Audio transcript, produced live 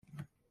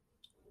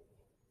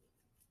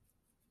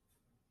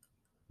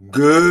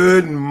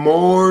Good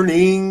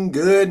morning,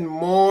 good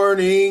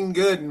morning,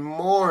 good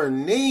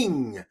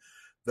morning.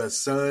 The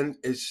sun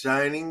is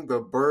shining, the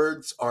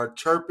birds are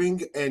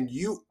chirping, and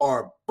you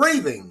are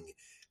breathing.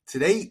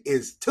 Today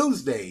is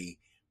Tuesday,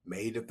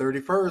 May the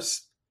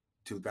 31st,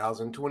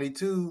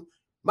 2022.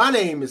 My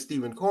name is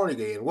Stephen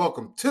Cornegay, and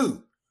welcome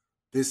to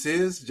This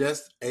Is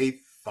Just a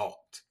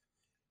Thought.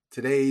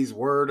 Today's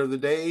word of the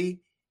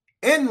day,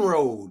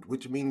 inroad,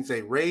 which means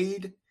a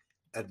raid,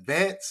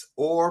 advance,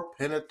 or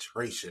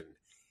penetration.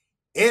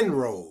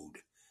 Inroad.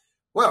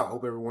 Well, I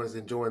hope everyone is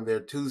enjoying their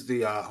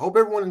Tuesday. I hope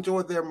everyone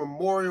enjoyed their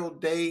Memorial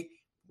Day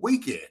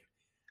weekend.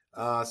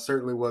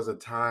 Certainly was a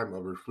time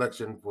of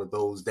reflection for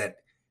those that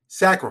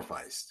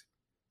sacrificed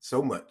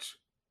so much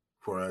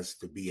for us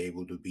to be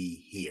able to be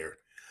here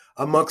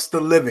amongst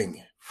the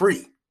living,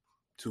 free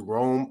to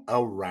roam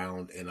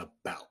around and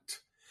about.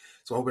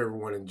 So I hope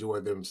everyone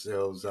enjoyed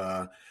themselves.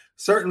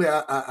 Certainly,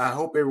 I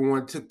hope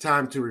everyone took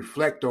time to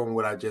reflect on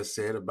what I just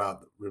said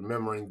about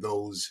remembering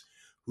those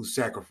who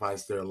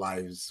sacrificed their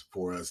lives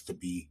for us to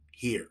be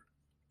here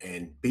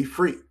and be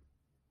free.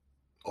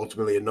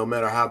 Ultimately, and no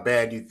matter how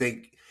bad you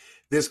think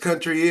this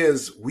country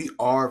is, we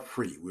are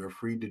free. We're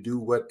free to do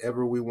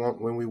whatever we want,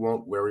 when we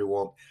want, where we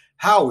want,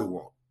 how we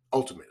want,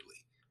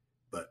 ultimately.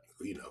 But,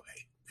 hey,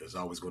 there's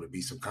always going to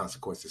be some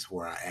consequences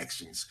for our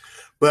actions.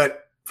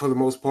 But for the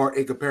most part,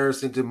 in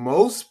comparison to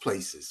most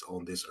places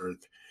on this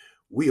earth,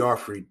 we are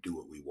free to do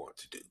what we want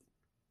to do.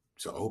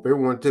 So I hope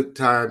everyone took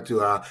time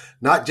to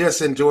not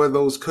just enjoy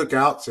those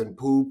cookouts and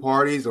pool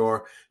parties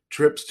or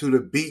trips to the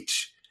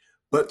beach,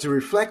 but to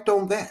reflect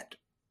on that.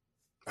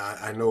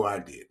 I know I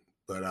did,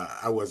 but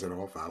I wasn't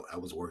off. I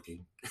was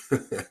working.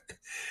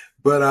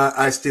 But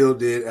I still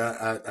did.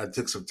 I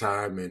took some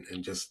time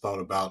and just thought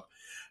about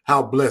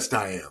how blessed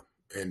I am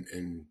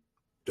and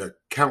the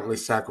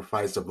countless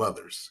sacrifice of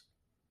others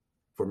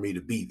for me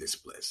to be this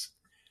blessed.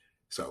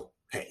 So,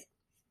 hey,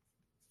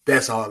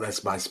 that's all.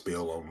 That's my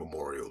spill on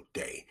Memorial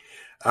Day.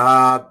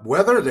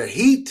 Weather, the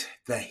heat.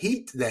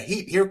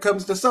 Here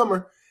comes the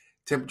summer.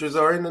 Temperatures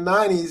are in the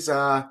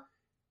 90s.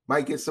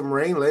 Might get some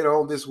rain later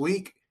on this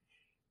week.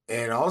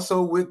 And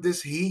also with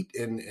this heat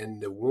and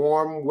the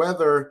warm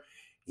weather,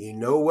 you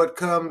know what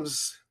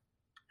comes?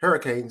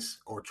 Hurricanes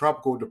or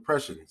tropical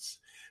depressions.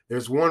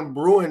 There's one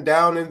brewing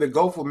down in the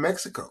Gulf of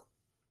Mexico.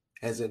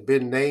 Hasn't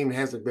been named,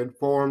 hasn't been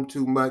formed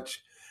too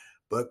much,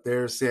 but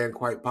they're saying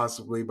quite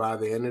possibly by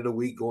the end of the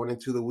week, going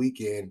into the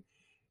weekend,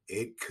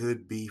 it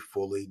could be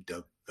fully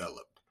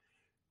developed.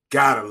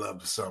 Gotta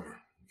love the summer.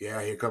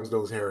 Yeah, here comes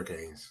those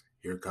hurricanes.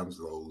 Here comes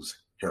those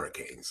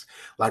hurricanes.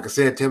 Like I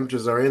said,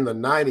 temperatures are in the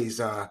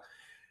 90s.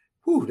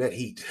 Whew, that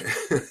heat.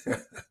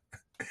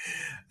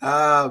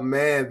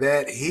 Man,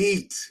 that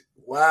heat.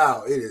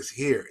 Wow, it is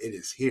here. It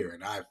is here,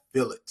 and I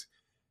feel it.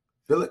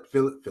 Feel it,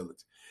 feel it, feel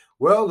it.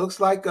 Well,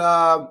 looks like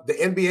the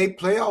NBA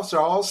playoffs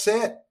are all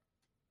set.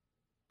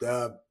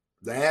 The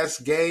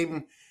last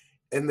game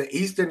in the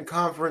Eastern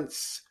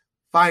Conference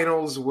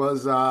Finals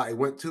was it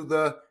went to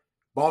the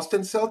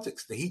Boston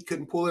Celtics. The Heat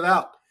couldn't pull it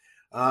out.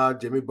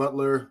 Jimmy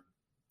Butler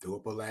threw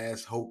up a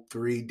last hope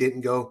three,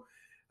 didn't go.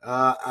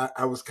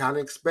 I was kind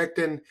of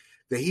expecting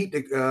the Heat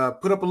to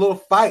put up a little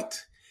fight.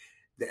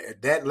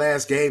 That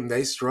last game,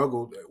 they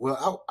struggled.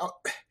 Well,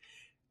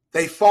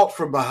 they fought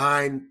from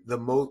behind the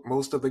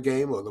most of the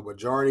game or the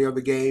majority of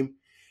the game,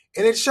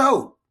 and it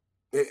showed.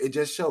 It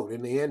just showed.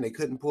 In the end, they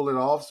couldn't pull it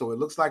off. So it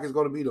looks like it's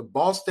going to be the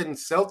Boston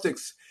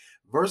Celtics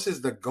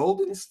versus the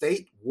Golden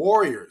State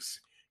Warriors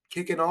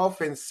kicking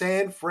off in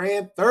San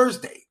Fran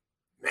Thursday.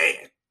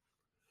 Man.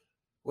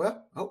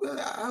 Well,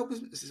 I hope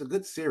this is a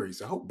good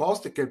series. I hope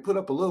Boston can put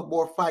up a little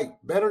more fight,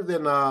 better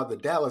than the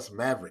Dallas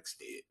Mavericks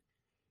did.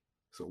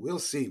 So we'll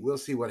see. We'll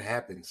see what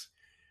happens.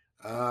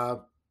 Uh,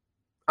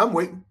 I'm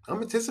waiting.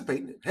 I'm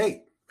anticipating it.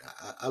 Hey,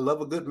 I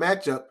love a good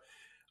matchup.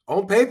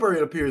 On paper,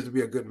 it appears to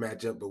be a good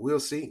matchup, but we'll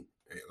see.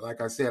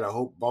 Like I said, I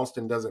hope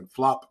Boston doesn't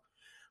flop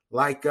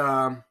like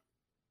the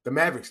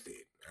Mavericks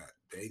did.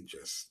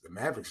 The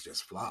Mavericks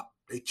just flopped.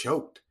 They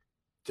choked.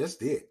 Just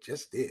did.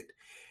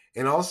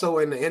 And also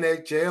in the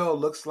NHL,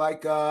 looks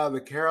like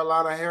the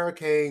Carolina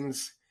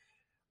Hurricanes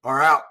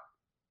are out.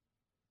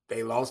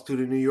 They lost to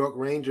the New York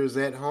Rangers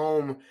at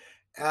home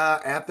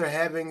after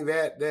having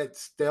that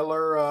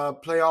stellar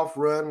playoff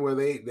run where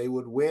they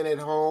would win at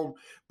home,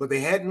 but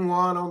they hadn't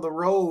won on the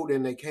road,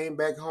 and they came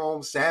back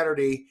home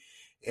Saturday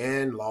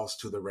and lost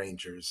to the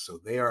Rangers. So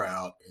they are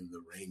out, and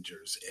the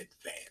Rangers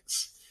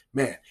advance.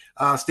 Man,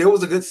 still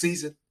was a good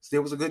season.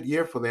 Still was a good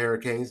year for the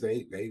Hurricanes.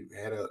 They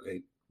had a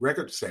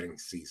record-setting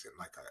season.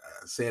 Like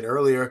I said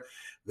earlier,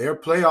 their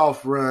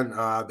playoff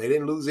run, they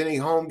didn't lose any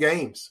home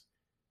games.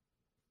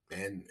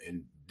 And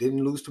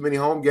didn't lose too many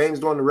home games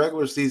during the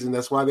regular season.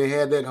 That's why they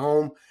had that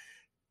home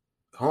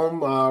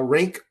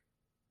rink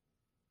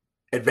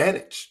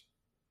advantage.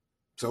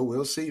 So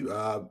we'll see.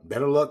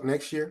 Better luck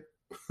next year.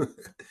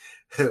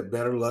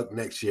 Better luck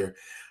next year.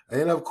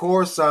 And of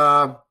course,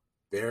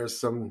 there's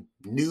some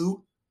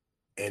new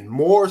and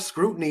more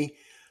scrutiny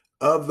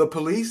of the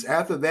police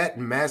after that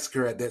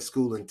massacre at that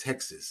school in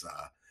Texas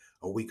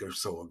a week or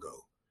so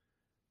ago.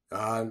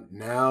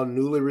 Now,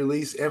 newly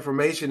released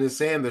information is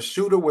saying the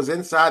shooter was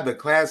inside the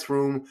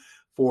classroom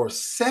for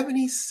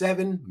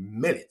 77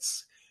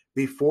 minutes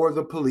before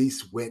the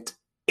police went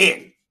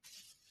in.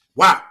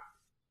 Wow.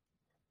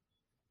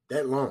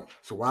 That long.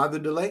 So why the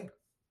delay?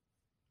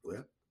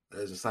 Well,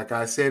 just like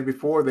I said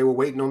before, they were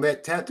waiting on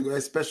that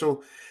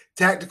special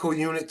tactical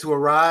unit to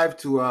arrive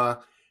to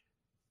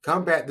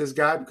combat this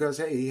guy because,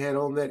 hey, he had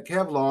on that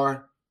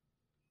Kevlar,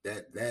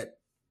 that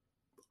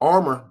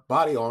armor,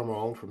 body armor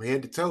on from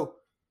head to toe.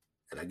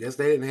 And I guess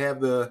they didn't have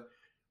the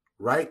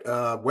right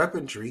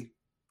weaponry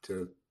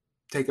to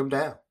take him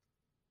down.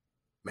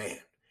 Man.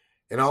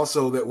 And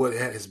also that what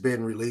has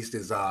been released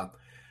is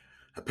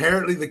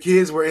apparently the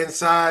kids were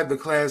inside the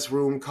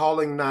classroom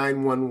calling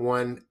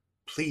 911,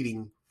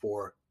 pleading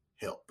for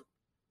help,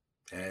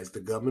 as the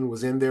gunman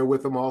was in there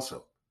with them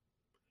also.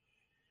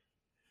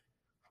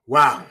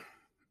 Wow.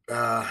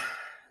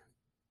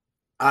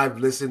 I've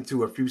listened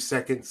to a few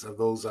seconds of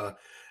those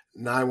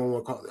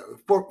 911 calls.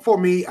 For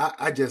me,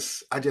 I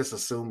just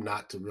assume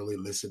not to really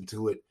listen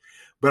to it,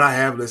 but I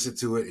have listened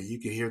to it, and you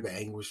can hear the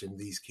anguish in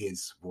these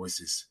kids'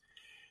 voices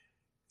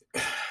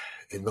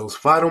in those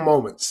final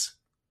moments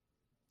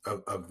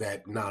of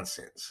that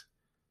nonsense.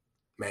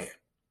 Man.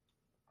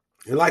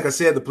 And like I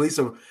said, the police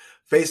are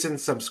facing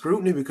some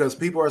scrutiny because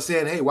people are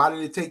saying, hey, why did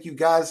it take you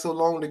guys so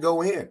long to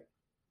go in?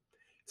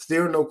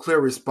 Still no clear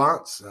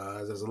response.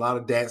 There's a lot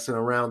of dancing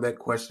around that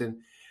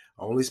question.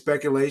 Only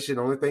speculation.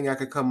 Only thing I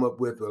could come up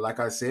with, but like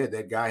I said,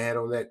 that guy had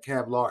on that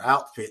Kevlar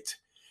outfit,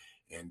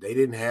 and they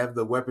didn't have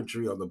the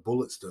weaponry or the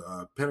bullets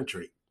to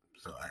penetrate.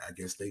 So I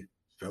guess they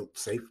felt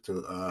safe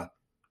to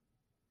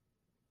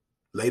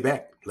lay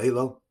back, lay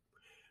low.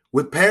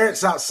 With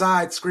parents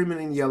outside screaming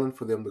and yelling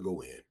for them to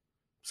go in.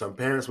 Some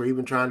parents were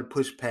even trying to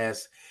push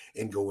past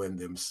and go in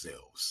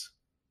themselves.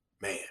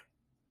 Man,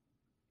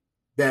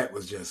 that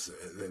was just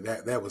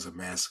that was a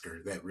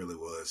massacre. That really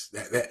was.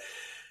 That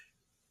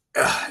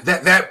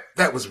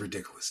was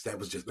ridiculous. That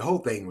was just, the whole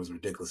thing was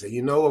ridiculous.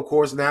 And of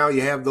course, now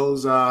you have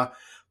those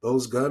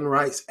gun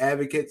rights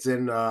advocates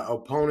and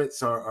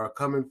opponents are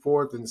coming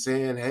forth and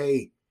saying,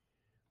 hey,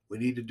 we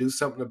need to do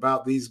something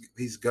about these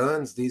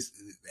guns, these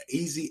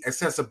easy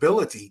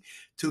accessibility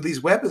to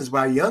these weapons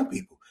by young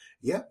people.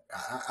 Yeah,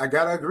 I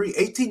gotta agree.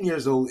 18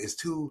 years old is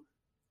too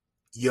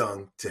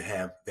young to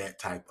have that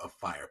type of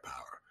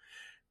firepower.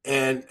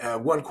 And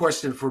one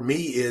question for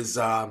me is,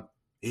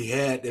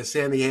 they're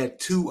saying he had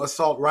 2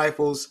 assault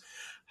rifles,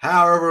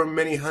 however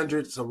many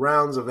hundreds of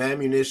rounds of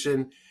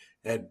ammunition,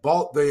 had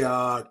bought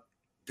the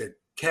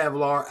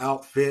Kevlar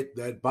outfit,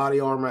 that body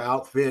armor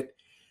outfit,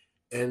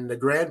 and the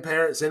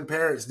grandparents and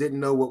parents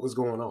didn't know what was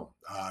going on.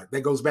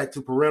 That goes back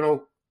to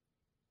parental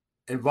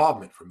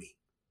involvement for me.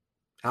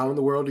 How in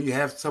the world do you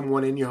have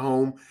someone in your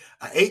home,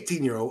 an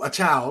 18-year-old, a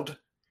child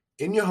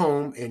in your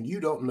home, and you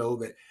don't know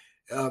that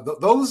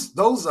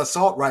those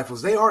assault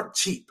rifles, they aren't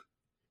cheap.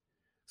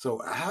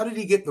 So how did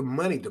he get the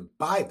money to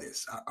buy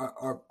this?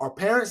 Are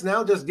parents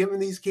now just giving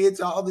these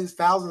kids all these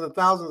thousands and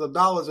thousands of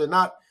dollars and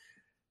not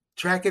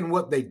tracking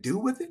what they do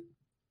with it?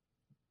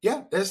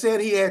 Yeah, they're saying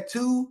he had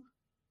 2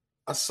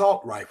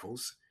 assault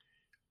rifles,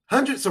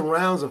 hundreds of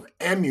rounds of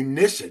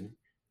ammunition,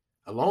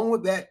 along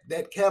with that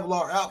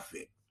Kevlar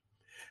outfit.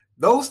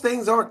 Those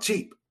things aren't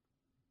cheap.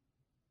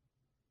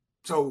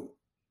 So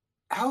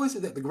how is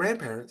it that the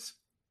grandparents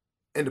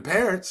and the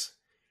parents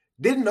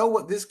didn't know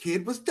what this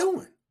kid was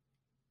doing?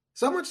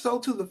 So much so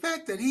to the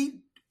fact that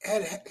he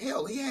had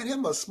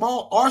him a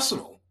small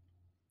arsenal.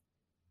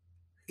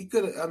 He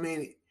could have,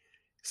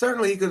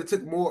 certainly he could have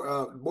took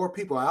more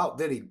people out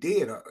than he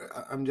did.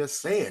 I'm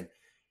just saying.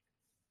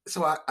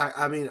 So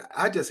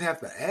I just have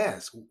to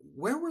ask,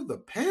 where were the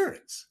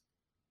parents?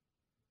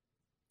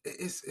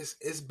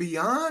 It's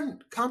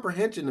beyond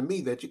comprehension to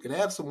me that you can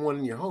have someone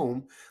in your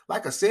home,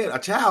 like I said, a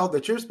child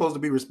that you're supposed to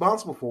be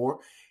responsible for,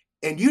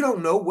 and you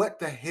don't know what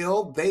the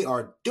hell they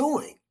are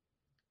doing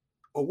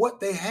or what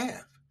they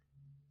have.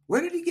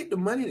 Where did he get the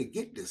money to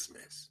get this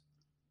mess?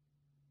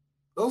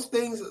 Those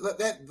things,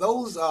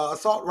 those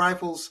assault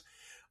rifles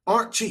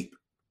aren't cheap.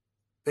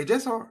 They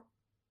just aren't.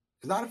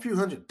 It's not a few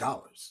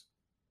 $100s.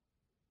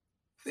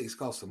 Things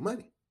cost some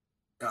money.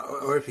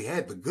 Or if he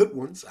had the good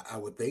ones, I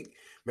would think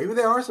maybe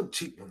there are some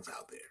cheap ones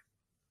out there.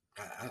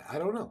 I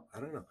don't know. I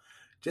don't know.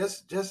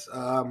 Just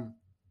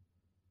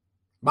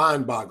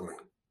mind-boggling.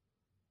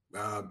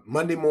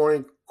 Monday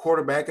morning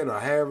quarterbacking, or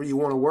however you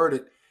want to word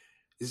it,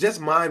 is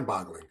just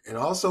mind-boggling. And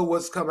also,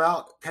 what's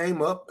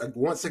came up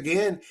once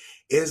again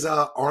is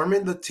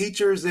arming the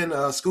teachers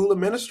and school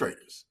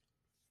administrators.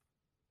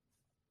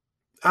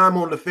 I'm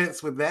on the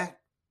fence with that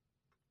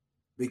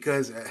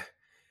because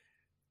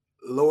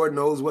Lord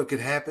knows what could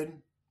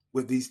happen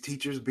with these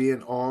teachers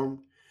being armed.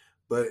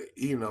 But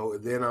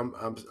then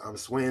I'm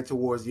swaying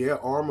towards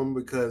arm them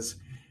because,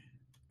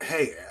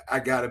 hey, I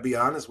got to be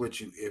honest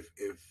with you.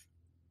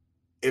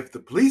 If the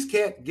police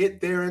can't get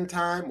there in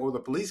time, or the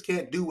police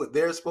can't do what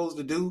they're supposed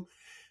to do,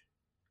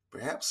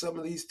 perhaps some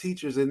of these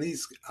teachers and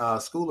these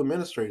school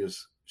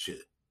administrators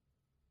should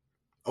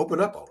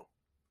open up on them.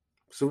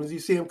 As soon as you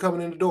see him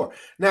coming in the door.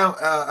 Now,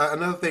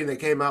 another thing that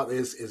came out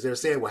is they're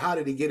saying, well, how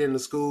did he get into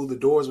school? The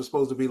doors were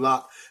supposed to be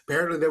locked.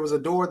 Apparently, there was a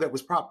door that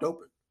was propped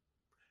open.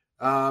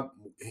 Uh,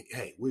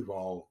 hey, we've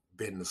all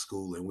been to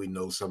school, and we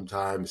know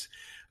sometimes,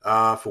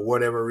 for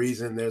whatever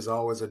reason, there's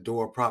always a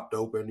door propped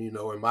open. You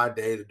know, in my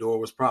day, the door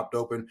was propped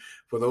open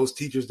for those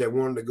teachers that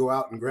wanted to go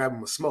out and grab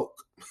them a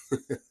smoke.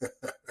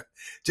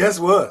 Just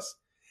was.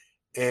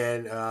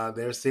 And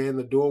they're saying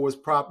the door was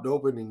propped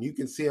open, and you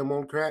can see them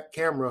on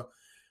camera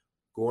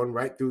going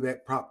right through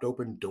that propped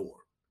open door.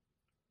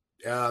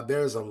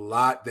 There's a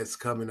lot that's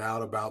coming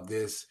out about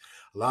this.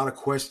 A lot of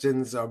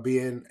questions are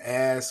being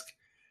asked,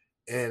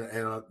 and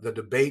the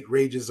debate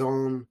rages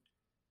on.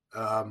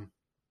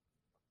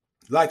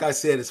 Like I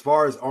said, as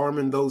far as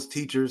arming those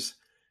teachers,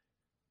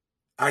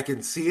 I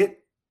can see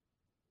it,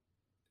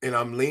 and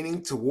I'm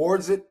leaning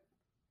towards it.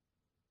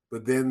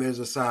 But then there's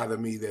a side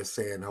of me that's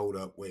saying, hold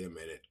up, wait a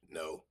minute.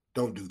 No,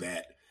 don't do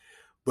that.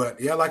 But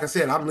yeah, like I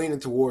said, I'm leaning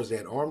towards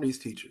that. Arm these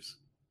teachers.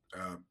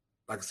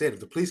 Like I said,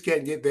 if the police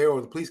can't get there, or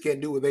the police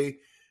can't do what they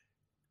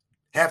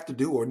have to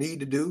do or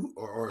need to do,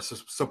 or are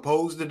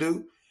supposed to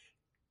do,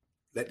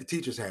 let the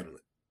teachers handle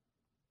it.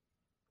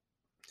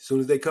 As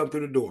soon as they come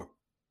through the door,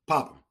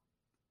 pop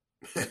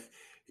them.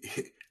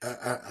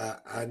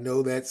 I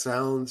know that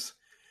sounds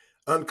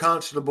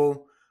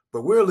unconscionable,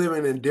 but we're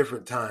living in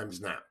different times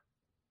now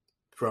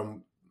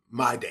from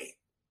my day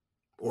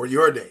or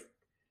your day.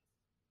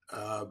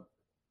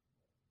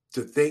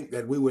 To think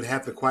that we would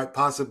have to quite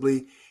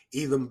possibly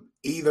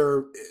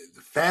either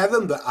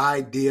fathom the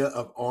idea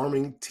of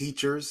arming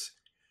teachers,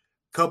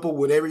 coupled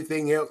with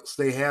everything else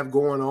they have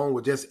going on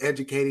with just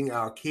educating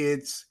our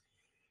kids,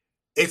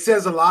 it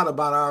says a lot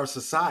about our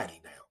society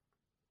now.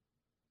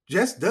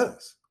 Just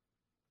does.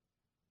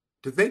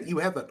 To think you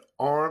have to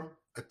arm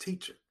a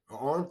teacher, or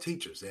arm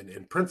teachers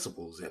and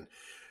principals and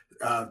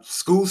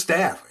school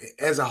staff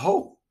as a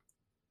whole,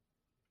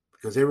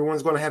 because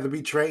everyone's going to have to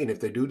be trained if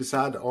they do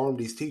decide to arm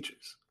these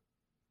teachers.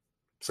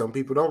 Some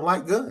people don't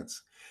like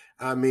guns.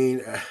 I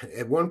mean,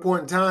 at one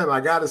point in time,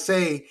 I got to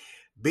say,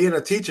 being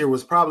a teacher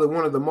was probably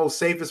one of the most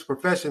safest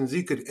professions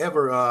you could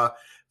ever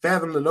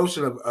fathom the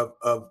notion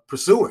of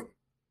pursuing.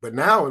 But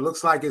now it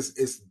looks like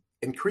it's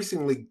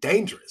increasingly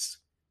dangerous,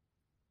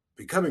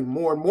 becoming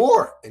more and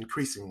more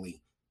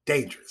increasingly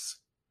dangerous.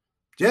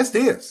 Just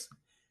is.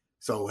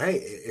 So, hey,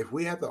 if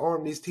we have to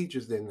arm these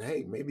teachers, then,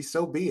 hey, maybe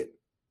so be it.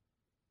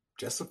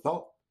 Just a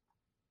thought.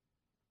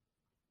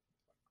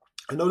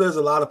 I know there's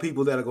a lot of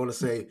people that are going to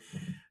say,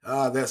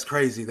 that's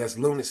crazy, that's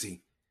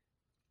lunacy.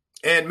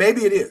 And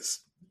maybe it is.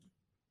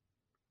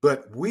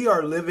 But we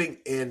are living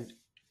in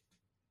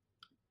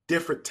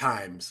different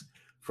times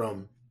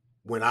from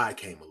when I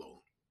came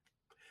along.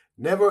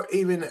 Never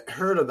even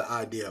heard of the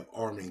idea of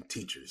arming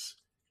teachers.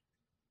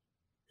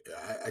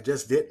 I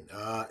just didn't.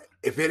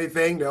 If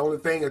anything, the only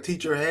thing a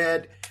teacher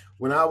had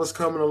when I was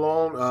coming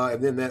along,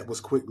 and then that was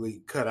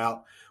quickly cut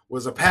out,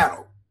 was a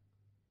paddle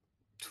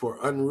for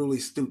unruly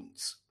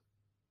students.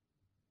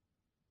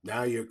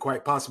 Now you're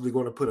quite possibly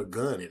going to put a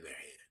gun in their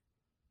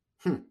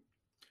hand.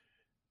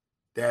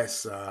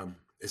 That's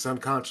it's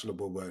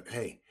unconscionable, but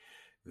hey,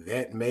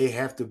 that may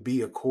have to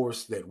be a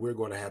course that we're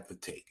going to have to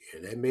take.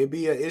 And that may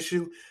be an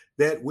issue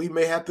that we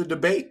may have to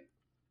debate.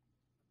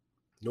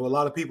 You know, a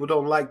lot of people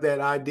don't like that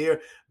idea.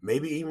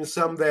 Maybe even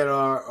some that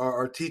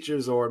are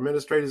teachers or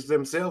administrators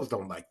themselves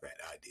don't like that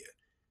idea.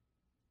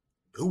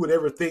 Who would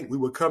ever think we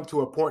would come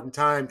to a point in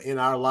time in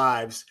our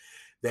lives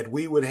that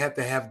we would have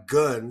to have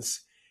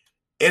guns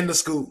in the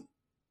school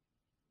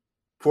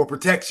for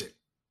protection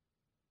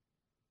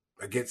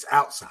against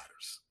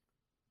outsiders?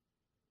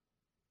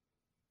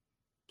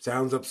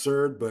 Sounds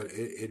absurd, but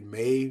it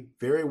may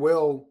very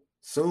well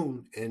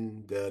soon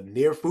in the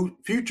near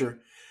future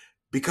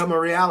become a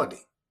reality.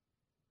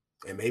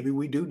 And maybe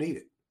we do need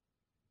it.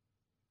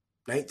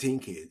 19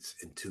 kids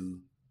and 2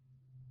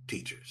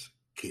 teachers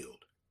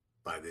killed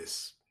by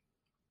this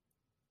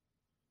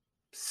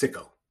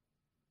sicko.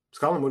 Let's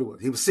call him what he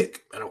was. He was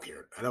sick. I don't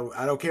care.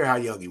 I don't care how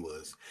young he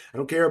was. I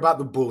don't care about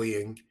the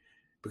bullying,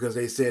 because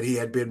they said he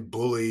had been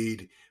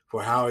bullied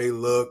for how he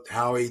looked,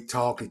 how he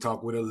talked. He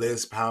talked with a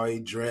lisp, how he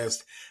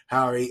dressed,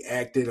 how he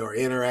acted or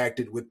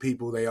interacted with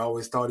people. They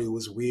always thought he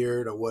was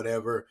weird or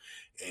whatever,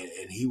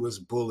 and he was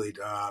bullied.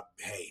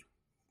 Hey,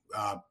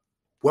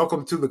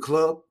 welcome to the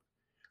club.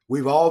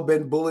 We've all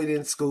been bullied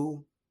in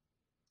school,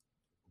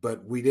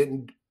 but we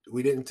didn't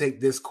take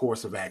this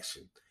course of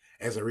action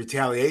as a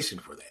retaliation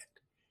for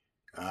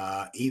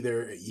that.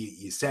 Either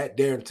you sat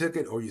there and took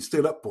it, or you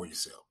stood up for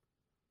yourself.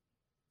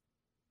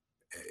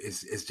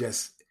 It's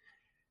just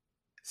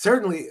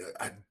certainly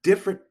a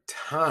different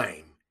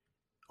time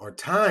or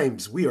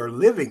times we are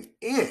living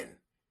in,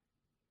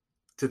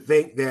 to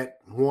think that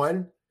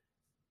one,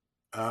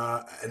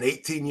 an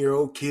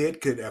 18-year-old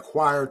kid could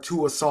acquire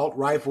 2 assault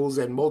rifles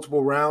and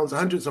multiple rounds,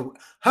 hundreds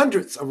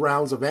of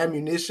rounds of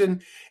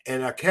ammunition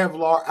and a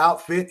Kevlar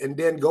outfit, and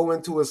then go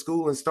into a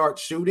school and start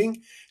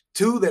shooting.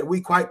 2, that we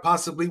quite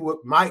possibly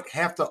might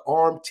have to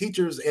arm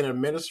teachers and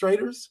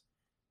administrators.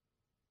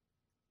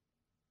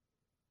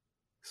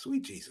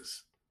 Sweet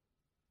Jesus.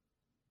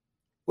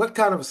 What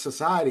kind of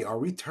society are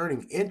we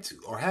turning into,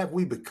 or have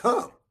we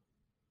become?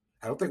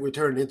 I don't think we're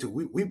turning into,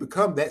 we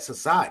become that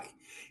society.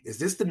 Is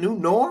this the new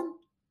norm?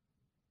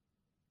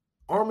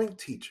 Arming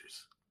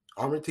teachers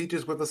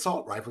with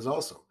assault rifles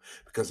also,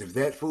 because if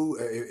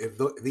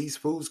these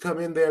fools come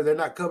in there, they're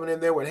not coming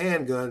in there with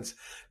handguns,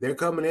 they're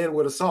coming in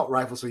with assault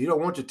rifles. So you don't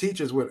want your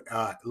teachers with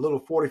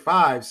little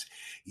 45s.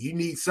 You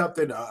need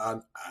something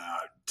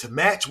to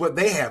match what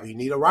they have. You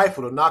need a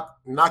rifle to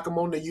knock them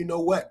on the you know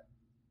what.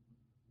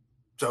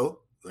 So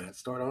let's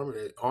start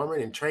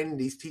arming and training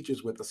these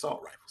teachers with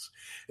assault rifles.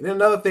 And then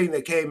another thing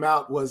that came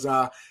out was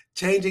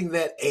changing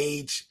that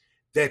age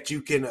that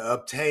you can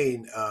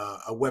obtain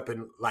a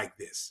weapon like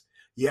this.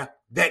 Yeah,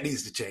 that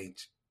needs to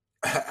change.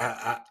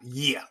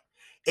 Yeah.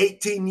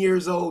 18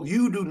 years old,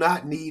 you do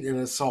not need an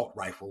assault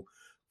rifle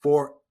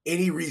for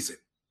any reason.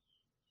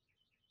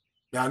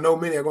 Now, I know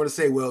many are going to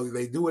say, well,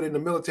 they do it in the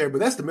military, but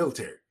that's the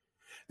military.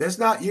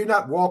 You're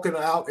not walking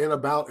out and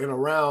about and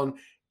around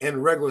in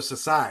regular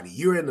society.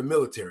 You're in the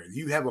military.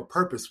 You have a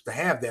purpose to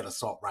have that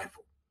assault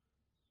rifle,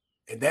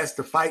 and that's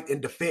to fight and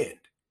defend.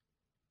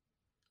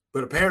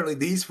 But apparently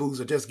these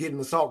fools are just getting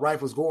assault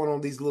rifles, going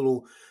on these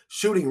little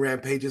shooting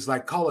rampages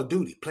like Call of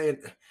Duty, playing.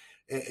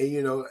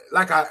 And,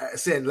 like I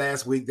said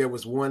last week, there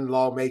was one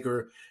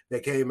lawmaker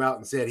that came out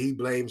and said he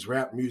blames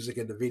rap music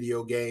and the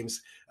video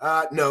games.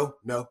 No.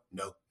 No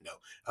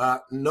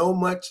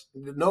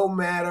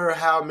matter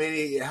how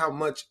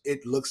much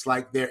it looks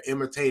like they're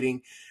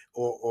imitating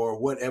or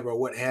whatever,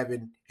 what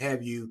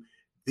have you,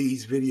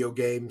 these video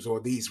games or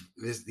these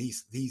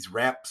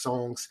rap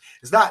songs.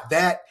 It's not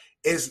that.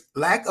 It's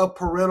lack of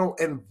parental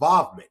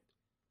involvement.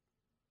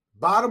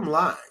 Bottom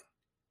line.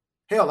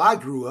 Hell, I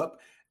grew up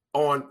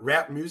on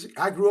rap music.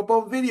 I grew up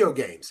on video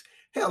games.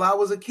 Hell, I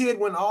was a kid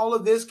when all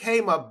of this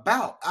came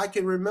about. I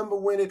can remember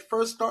when it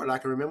first started. I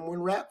can remember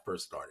when rap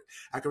first started.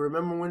 I can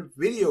remember when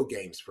video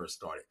games first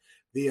started.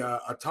 The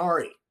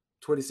Atari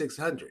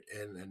 2600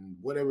 and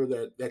whatever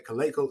that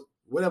Coleco,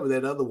 whatever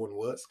that other one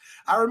was.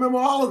 I remember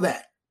all of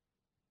that.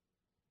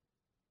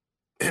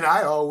 And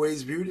I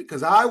always viewed it,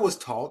 because I was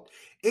taught,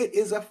 it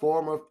is a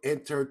form of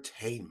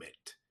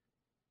entertainment.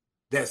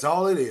 That's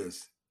all it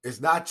is. It's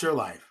not your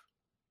life.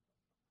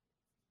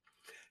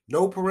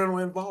 No parental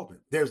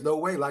involvement. There's no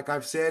way, like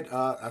I've said,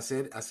 I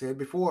said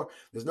before,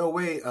 there's no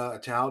way a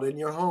child in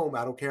your home,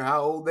 I don't care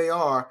how old they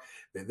are,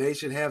 that they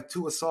should have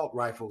 2 assault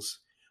rifles,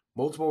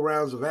 multiple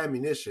rounds of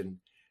ammunition,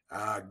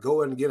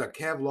 go and get a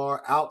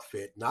Kevlar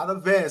outfit, not a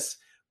vest,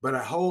 but a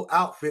whole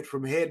outfit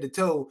from head to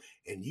toe,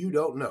 and you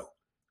don't know.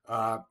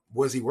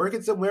 Was he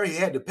working somewhere? He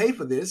had to pay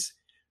for this.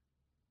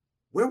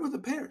 Where were the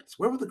parents?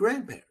 Where were the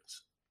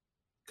grandparents?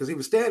 Because he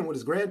was staying with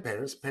his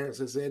grandparents. Parents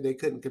had said they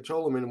couldn't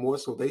control him anymore,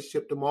 so they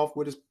shipped him off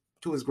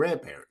to his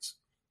grandparents.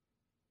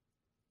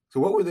 So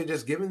what were they,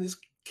 just giving this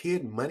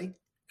kid money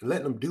and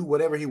letting him do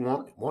whatever he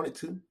wanted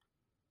to?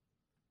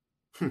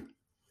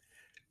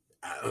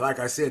 Like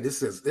I said,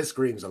 this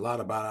screams a lot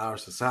about our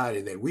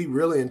society that we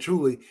really and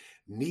truly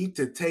need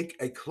to take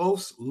a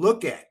close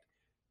look at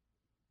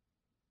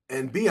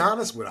and be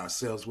honest with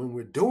ourselves when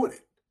we're doing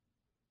it.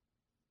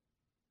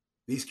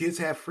 These kids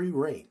have free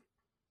reign.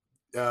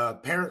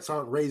 Parents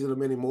aren't raising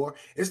them anymore.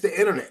 It's the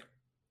internet.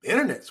 The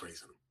internet's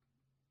raising them.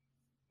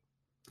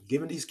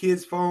 Giving these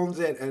kids phones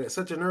at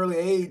such an early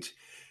age,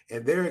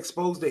 and they're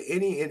exposed to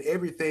any and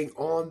everything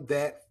on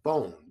that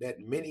phone, that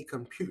mini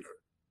computer.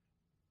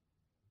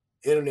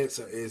 Internet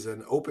is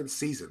an open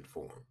season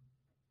for them.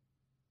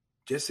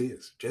 Just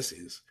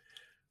is.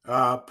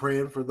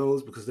 Praying for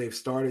those, because they've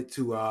started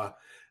to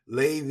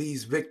lay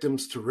these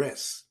victims to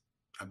rest.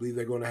 I believe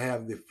they're going to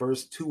have the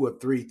first 2 or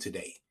 3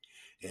 today.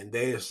 And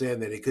they are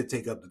saying that it could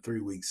take up to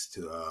 3 weeks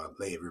to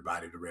lay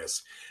everybody to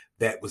rest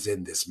that was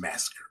in this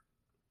massacre.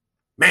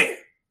 Man,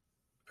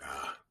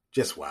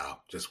 just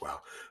wow.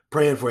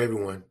 Praying for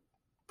everyone.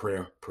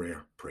 Prayer.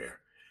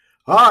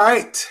 All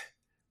right,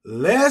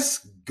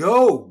 let's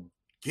go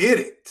get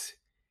it.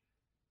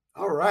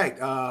 All right,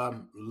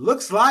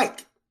 looks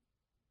like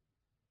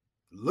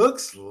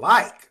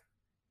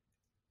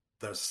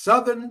the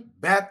Southern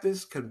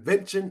Baptist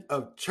Convention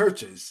of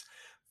Churches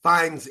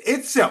finds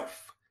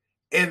itself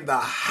in the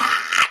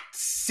hot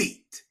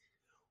seat.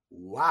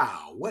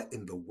 Wow, what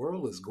in the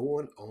world is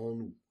going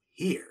on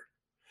here?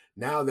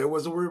 Now, there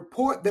was a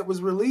report that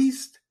was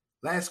released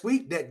last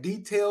week that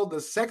detailed the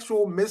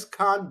sexual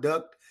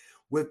misconduct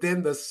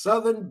within the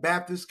Southern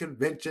Baptist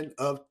Convention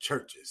of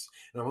Churches.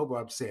 And I hope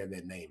I'm saying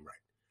that name right.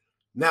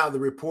 Now, the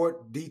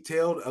report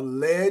detailed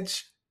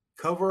alleged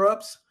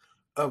cover-ups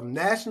of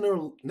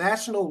national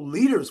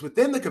leaders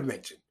within the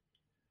convention.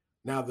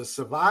 Now, the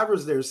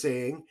survivors, they're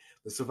saying,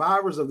 the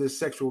survivors of this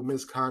sexual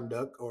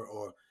misconduct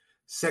or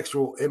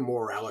sexual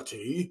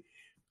immorality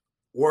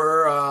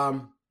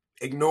were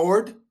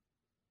ignored,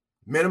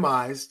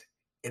 minimized,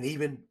 and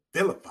even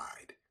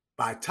vilified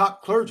by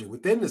top clergy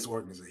within the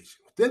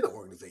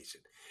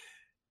organization.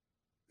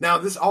 Now,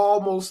 this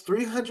almost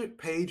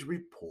 300-page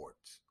report,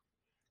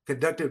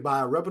 conducted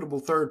by a reputable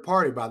third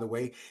party, by the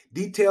way,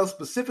 details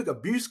specific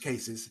abuse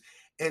cases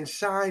and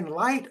shine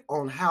light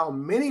on how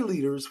many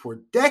leaders for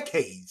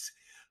decades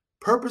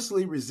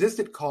purposely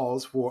resisted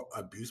calls for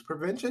abuse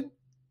prevention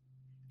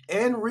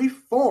and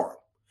reform.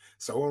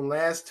 So on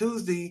last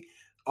Tuesday,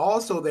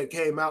 also that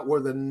came out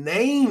were the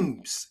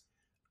names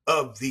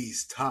of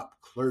these top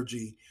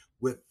clergy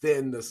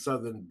within the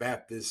Southern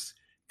Baptist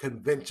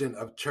Convention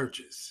of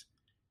Churches.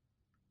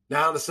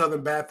 Now the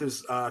Southern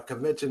Baptist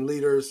Convention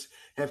leaders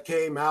have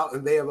came out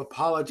and they have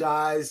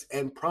apologized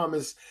and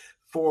promised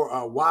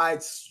for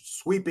wide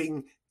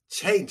sweeping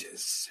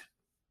changes.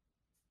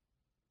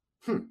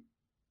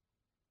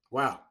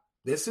 Wow.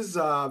 This is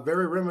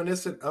very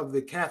reminiscent of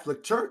the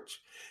Catholic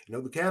Church. You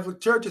know, the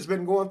Catholic Church has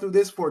been going through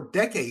this for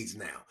decades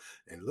now.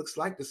 And it looks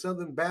like the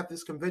Southern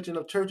Baptist Convention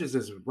of Churches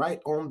is right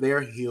on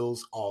their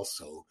heels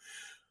also.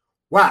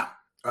 Wow.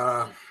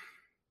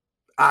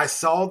 I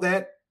saw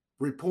that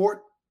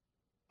report.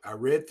 I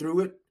read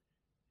through it.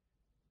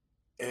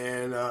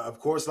 And of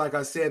course, like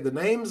I said, the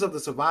names of the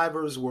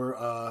survivors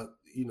were,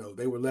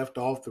 they were left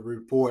off the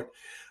report.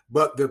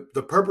 But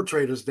the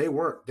perpetrators, they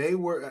weren't. They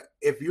were,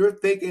 if you're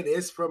thinking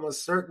it's from a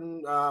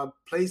certain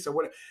place or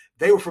whatever,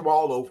 they were from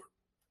all over.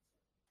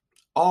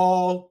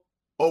 All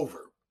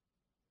over.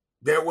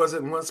 There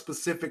wasn't one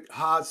specific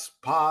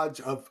hodgepodge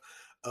of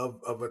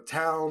a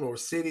town or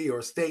city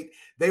or state.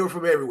 They were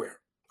from everywhere,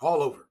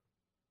 all over.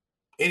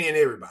 Any and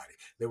everybody.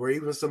 There were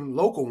even some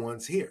local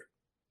ones here.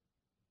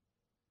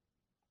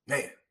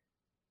 Man,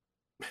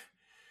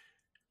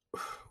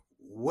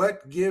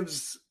 what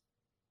gives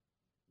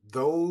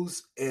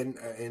those in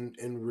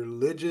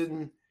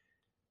religion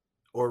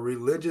or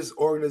religious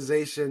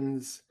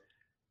organizations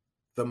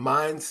the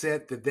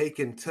mindset that they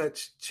can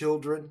touch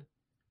children?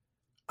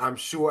 I'm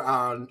sure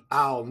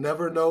I'll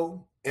never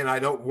know, and I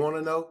don't want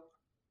to know.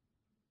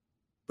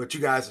 But you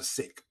guys are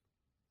sick.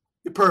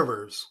 You're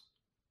perverts.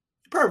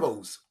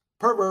 Pervos,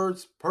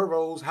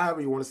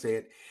 however you want to say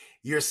it.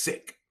 You're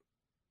sick.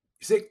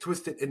 You're sick,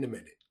 twisted, and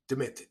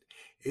demented.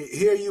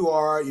 Here you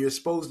are. You're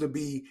supposed to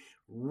be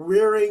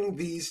rearing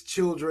these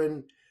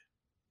children,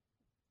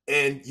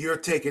 and you're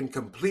taking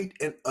complete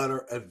and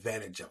utter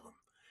advantage of them.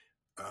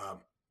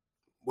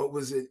 What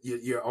was it?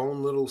 Your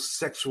own little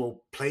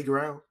sexual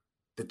playground?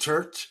 The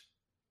church?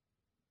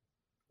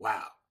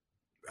 Wow.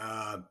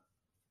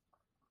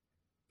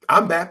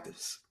 I'm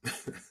Baptist.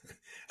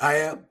 I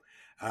am.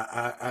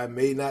 I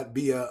may not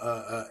be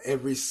a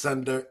every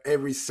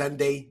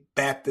Sunday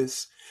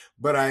Baptist,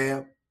 but I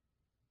am.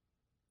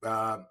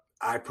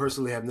 I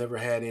personally have never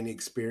had any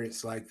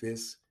experience like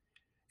this,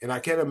 and I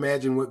can't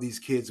imagine what these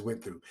kids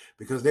went through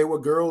because they were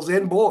girls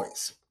and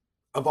boys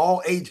of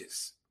all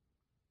ages,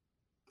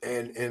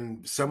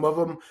 and some of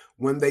them,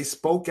 when they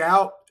spoke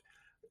out,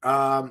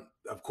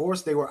 of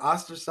course, they were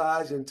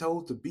ostracized and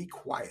told to be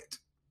quiet.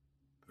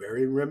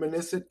 Very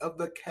reminiscent of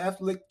the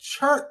Catholic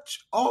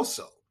Church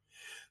also.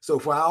 So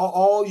for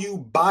all you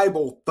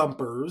Bible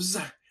thumpers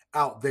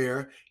out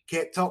there,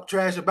 can't talk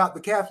trash about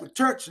the Catholic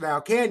Church now,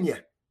 can you?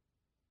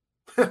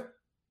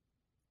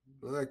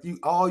 Like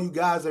all you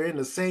guys are in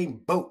the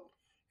same boat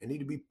and need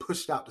to be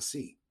pushed out to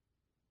sea.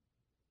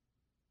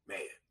 Man,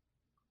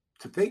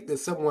 to think that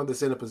someone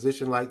that's in a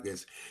position like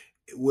this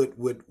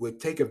would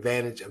take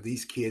advantage of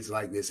these kids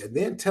like this and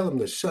then tell them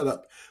to shut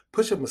up,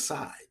 push them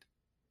aside.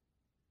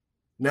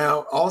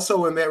 Now,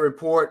 also in that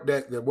report,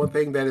 that the one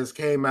thing that has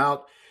came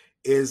out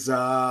is,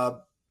 hey,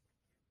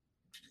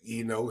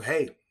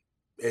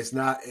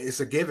 it's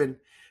a given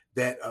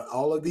that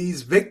all of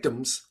these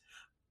victims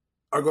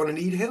are going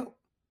to need help,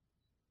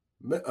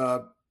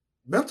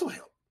 mental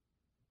help.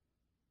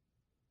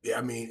 Yeah,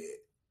 I mean,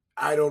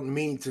 I don't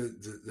mean to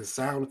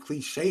sound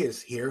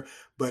cliches here,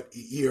 but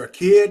you're a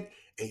kid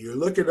and you're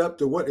looking up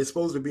to what is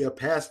supposed to be a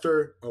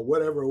pastor or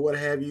whatever, or what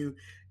have you,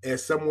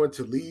 as someone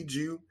to lead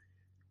you,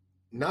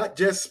 not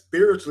just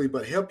spiritually,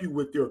 but help you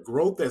with your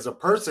growth as a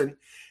person.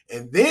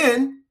 And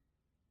then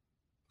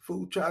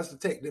food tries to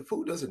take, the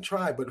food doesn't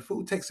try, but the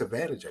food takes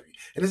advantage of you.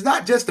 And it's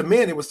not just the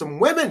men, it was some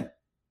women,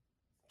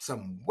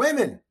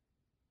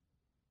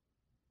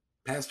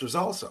 pastors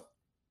also.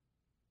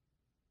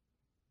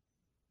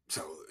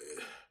 So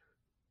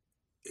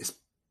it's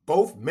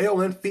both male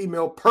and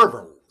female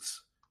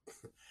perverts.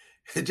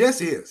 It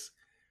just is.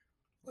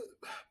 A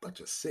bunch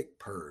of sick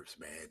pervs,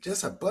 man.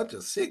 Just a bunch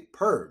of sick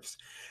pervs.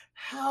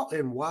 How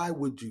and why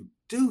would you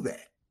do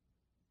that?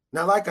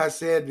 Now, like I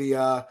said,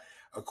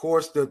 of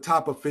course, the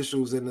top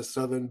officials in the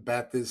Southern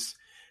Baptist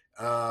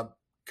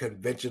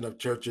Convention of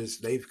Churches,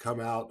 they've come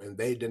out and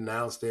they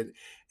denounced it,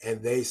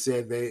 and they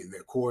said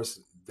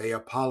they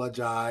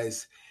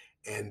apologize,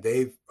 and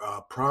they've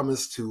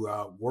promised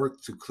to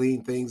work to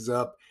clean things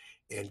up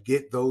and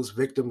get those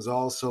victims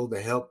also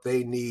the help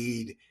they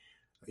need.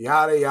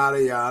 Yada,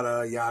 yada,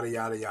 yada, yada,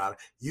 yada, yada.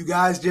 You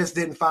guys just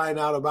didn't find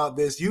out about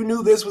this. You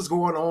knew this was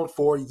going on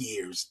for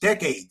years,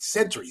 decades,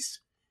 centuries.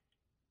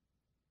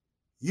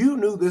 You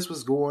knew this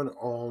was going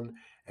on,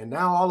 and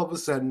now all of a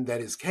sudden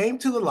that has came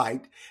to the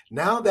light,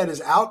 now that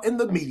is out in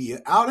the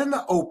media, out in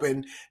the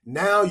open,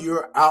 now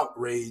you're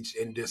outraged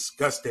and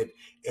disgusted,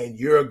 and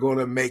you're going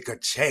to make a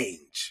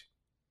change.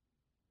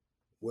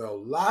 Well,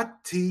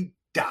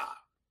 la-ti-da.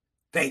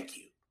 Thank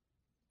you.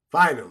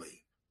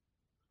 Finally,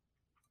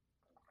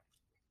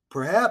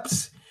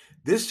 Perhaps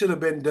this should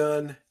have been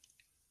done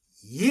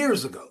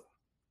years ago,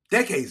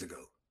 decades ago.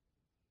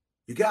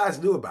 You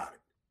guys knew about it.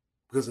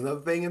 Because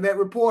another thing in that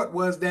report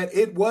was that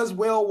it was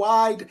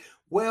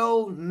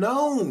well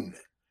known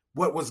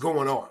what was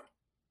going on.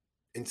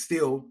 And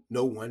still,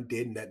 no one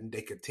did nothing.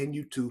 They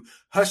continued to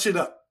hush it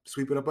up,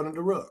 sweep it up under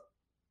the rug.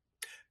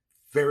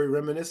 Very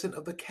reminiscent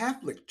of the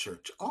Catholic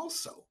Church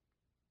also.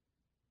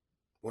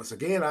 Once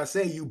again, I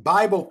say, you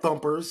Bible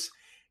thumpers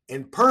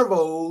and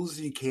pervos,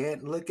 you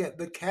can't look at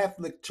the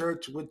Catholic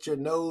Church with your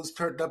nose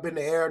turned up in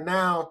the air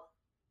now.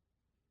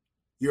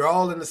 You're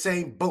all in the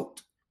same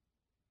boat.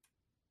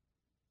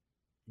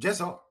 Just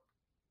all.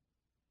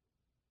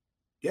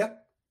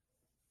 Yep.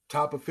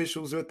 Top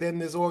officials within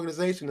this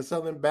organization, the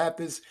Southern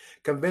Baptist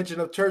Convention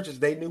of Churches,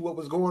 they knew what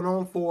was going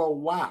on for a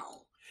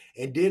while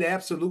and did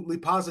absolutely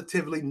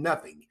positively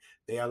nothing.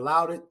 They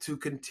allowed it to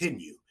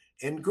continue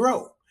and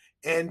grow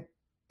and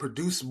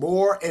produce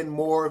more and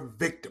more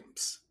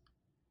victims.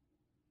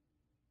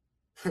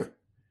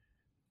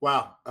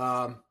 Wow.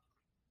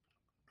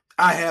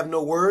 I have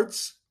no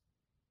words.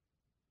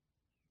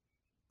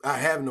 I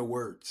have no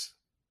words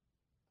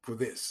for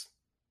this.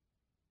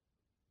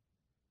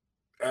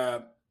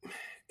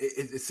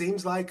 It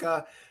seems like,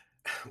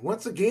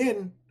 once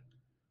again,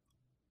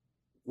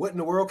 what in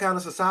the world kind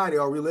of society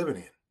are we living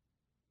in?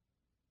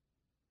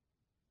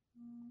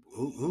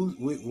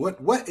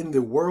 What in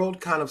the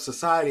world kind of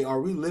society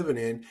are we living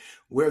in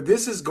where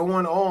this is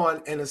going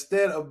on, and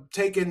instead of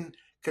taking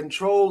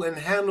control and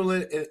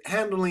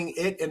handling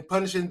it and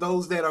punishing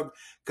those that are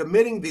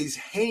committing these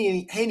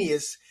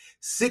heinous,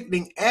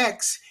 sickening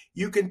acts,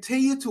 you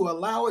continue to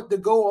allow it to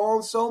go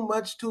on so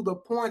much to the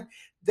point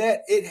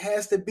that it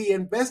has to be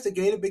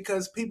investigated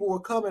because people were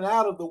coming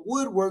out of the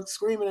woodwork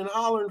screaming and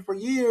hollering for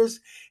years,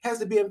 has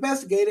to be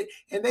investigated,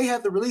 and they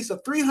have to release a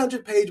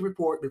 300-page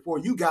report before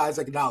you guys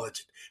acknowledge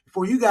it,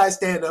 before you guys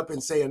stand up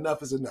and say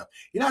enough is enough.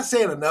 You're not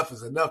saying enough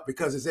is enough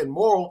because it's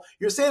immoral.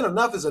 You're saying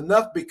enough is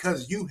enough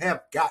because you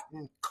have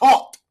gotten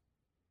caught.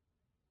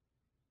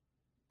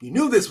 You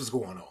knew this was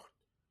going on.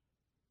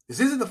 This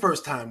isn't the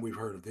first time we've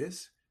heard of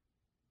this.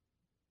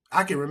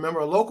 I can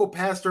remember a local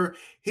pastor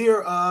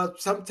here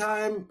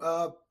sometime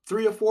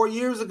 3 or 4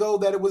 years ago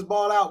that it was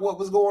brought out what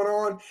was going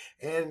on,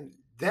 and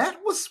that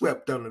was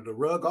swept under the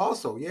rug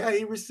also. Yeah,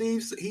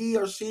 he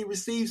or she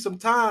received some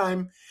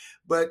time,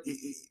 but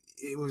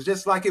it was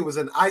just like it was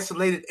an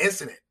isolated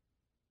incident.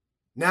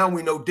 Now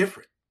we know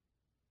different.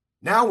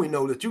 Now we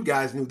know that you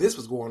guys knew this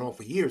was going on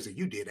for years and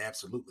you did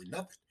absolutely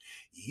nothing.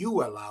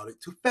 You allowed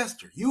it to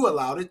fester. You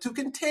allowed it to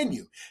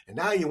continue. And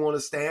now you want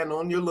to stand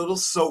on your little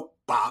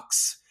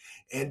soapbox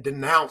and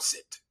denounce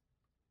it.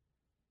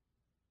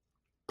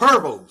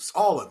 Pervos,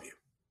 all of you.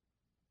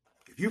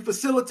 If you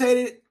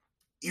facilitated it,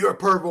 you're a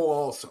pervo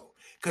also,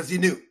 because you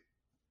knew.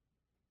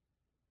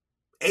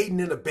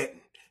 Aiding and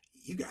abetting.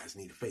 You guys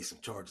need to face some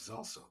charges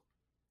also.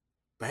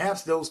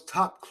 Perhaps those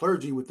top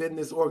clergy within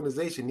this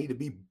organization need to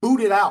be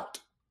booted out.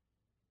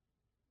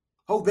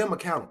 Hold them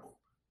accountable.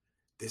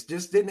 This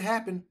just didn't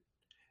happen.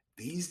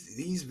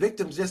 These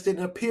victims just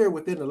didn't appear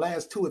within the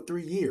last 2 or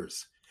 3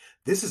 years.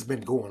 This has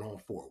been going on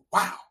for a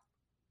while.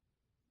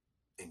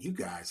 And you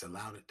guys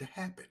allowed it to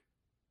happen.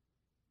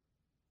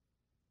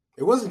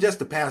 It wasn't just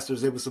the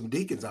pastors. There were some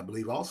deacons, I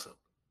believe, also.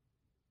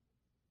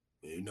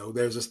 You know,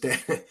 there's a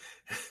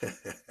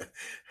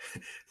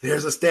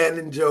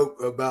standing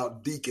joke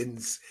about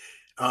deacons,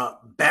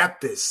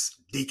 Baptist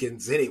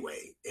deacons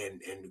anyway.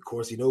 And of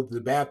course, you know, the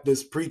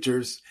Baptist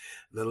preachers,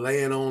 the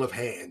laying on of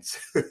hands.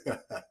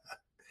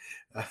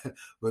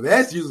 But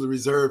that's usually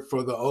reserved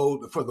for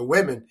the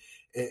women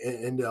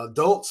and the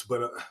adults.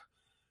 But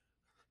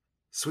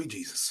sweet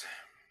Jesus.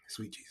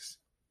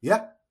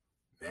 Yeah,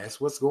 that's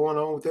what's going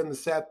on within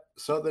the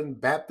Southern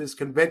Baptist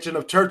Convention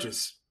of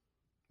Churches.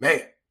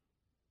 Man.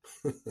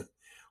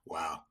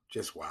 Wow,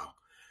 just wow.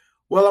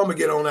 Well, I'm going to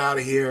get on out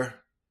of here.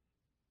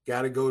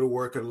 Got to go to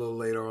work a little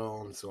later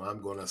on, so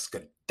I'm going to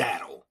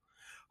skedaddle.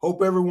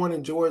 Hope everyone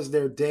enjoys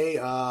their day.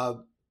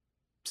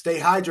 Stay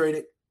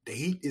hydrated. The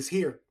heat is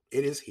here.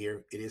 It is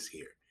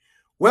here.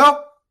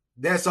 Well,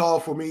 that's all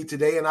for me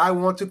today, and I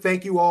want to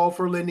thank you all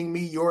for lending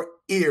me your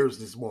ears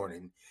this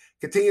morning.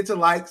 Continue to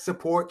like,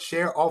 support,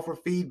 share, offer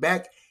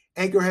feedback.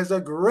 Anchor has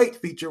a great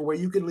feature where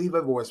you can leave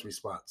a voice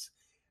response,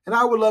 and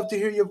I would love to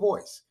hear your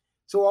voice.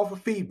 So offer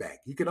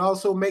feedback. You can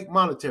also make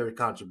monetary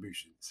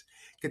contributions.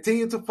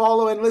 Continue to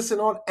follow and listen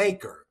on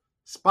Anchor,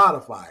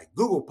 Spotify,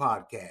 Google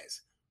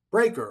Podcasts,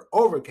 Breaker,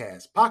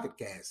 Overcast, Pocket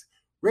Cast,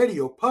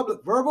 Radio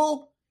Public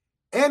Verbal,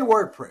 and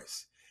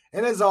WordPress.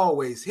 And as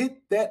always,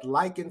 hit that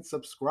like and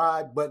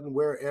subscribe button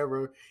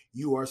wherever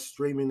you are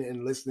streaming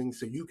and listening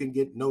so you can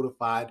get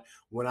notified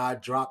when I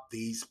drop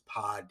these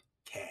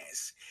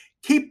podcasts.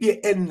 Keep you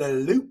in the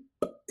loop.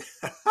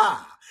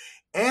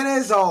 And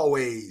as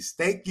always,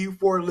 thank you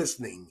for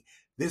listening.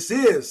 This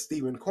is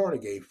Stephen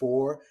Cornegay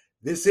for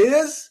This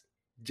Is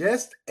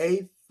Just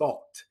a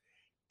Thought.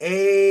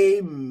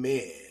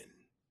 Amen.